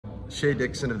Shea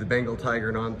Dixon of the Bengal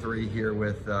Tiger On3 here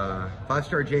with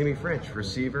five-star Jaime Ffrench,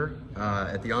 receiver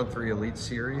at the On3 Elite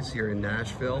Series here in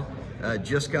Nashville.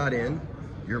 Just got in.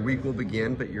 Your week will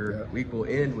begin, but your week will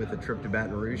end with a trip to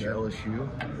Baton Rouge,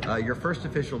 LSU. Your first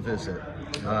official visit.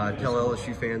 Tell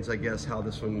LSU fans, I guess, how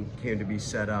this one came to be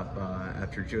set up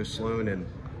after Joe Sloan and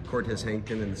Cortez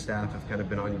Hankton and the staff have kind of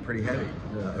been on you pretty heavy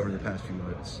over the past few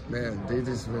months. Man, they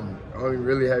just been, I don't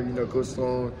really have, Coach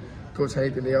Sloan, Coach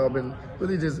Hankton, they all been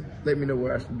really just let me know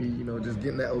where I should be, just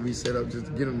getting that OB set up,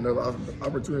 just getting another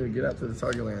opportunity to get out to the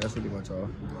target land. That's really much all.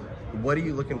 What are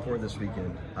you looking for this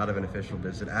weekend out of an official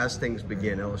visit? As things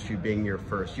begin, LSU being your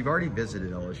first. You've already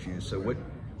visited LSU, so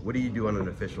what do you do on an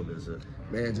official visit?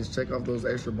 Man, just check off those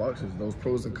extra boxes, those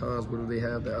pros and cons. What do they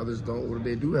have that others don't? What do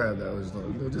they do have that others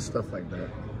don't? Just stuff like that.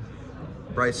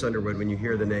 Bryce Underwood, when you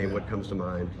hear the name, what comes to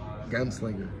mind?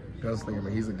 Gunslinger,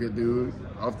 man. He's a good dude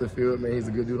off the field, man. He's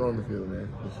a good dude on the field, man,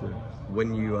 for sure.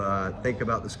 When you think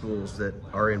about the schools that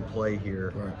are in play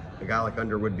here, a guy like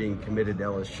Underwood being committed to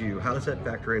LSU, how does that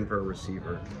factor in for a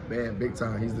receiver? Man, big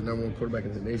time. He's the #1 quarterback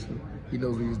in the nation. He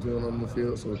knows what he's doing on the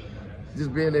field, so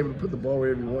just being able to put the ball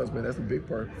wherever he wants, man, that's a big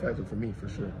factor for me, for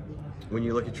sure. When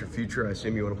you look at your future, I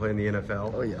assume you want to play in the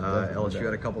NFL. Oh, yeah. LSU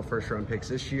had a couple first-round picks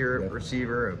this year,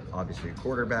 receiver, obviously a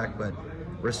quarterback, but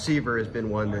receiver has been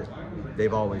one that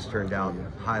they've always turned out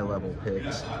high-level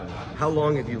picks. How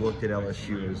long have you looked at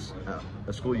LSU as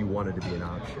a school you wanted to be an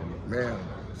option? Man,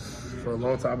 for a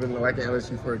long time, I've been liking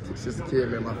LSU since a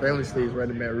kid, man. My family stays right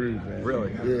in Baton Rouge, man.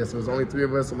 Really? Yeah, so there's only 3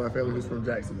 of us in my family who's from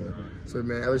Jacksonville. So,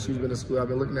 man, LSU's been a school I've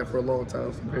been looking at for a long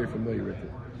time, so I'm very familiar with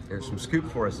it. There's some scoop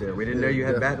for us there. We didn't know you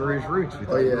had Baton Rouge roots. We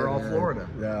thought you were all Florida.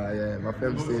 Yeah. My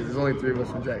family stays. There's only 3 of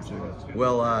us from Jacksonville.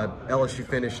 Well, LSU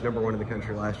finished #1 in the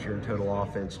country last year in total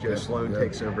offense. Joe Sloan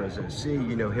takes over as OC.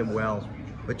 You know him well.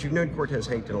 But you've known Cortez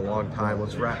Hankton a long time.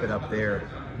 Let's wrap it up there.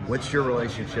 What's your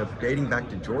relationship dating back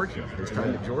to Georgia, his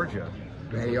time to Georgia?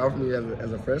 Man, he offered me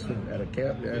as a freshman at a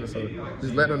camp, man. So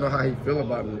just letting him know how he feel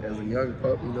about me as a young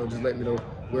pup, just letting me know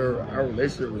where our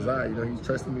relationship reside. He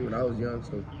trusted me when I was young,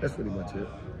 so that's pretty much it.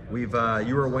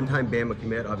 You were a one-time Bama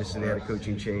commit. Obviously, they had a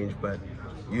coaching change, but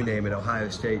you name it, Ohio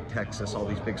State, Texas, all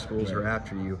these big schools are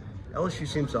after you. LSU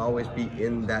seems to always be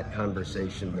in that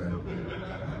conversation, though.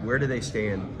 Where do they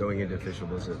stand going into official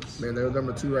visits? Man, they're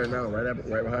 #2 right now,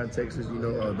 right behind Texas.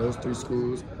 Those 3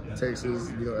 schools,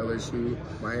 Texas, LSU,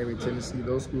 Miami, Tennessee,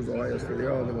 those schools, Ohio State,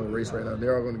 they're all in the race right now.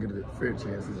 They're all going to get a fair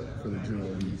chance for the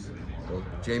general East. Well,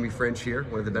 Jaime Ffrench here,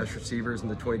 one of the best receivers in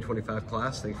the 2025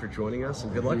 class. Thanks for joining us,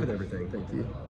 and good luck with everything. Thank you.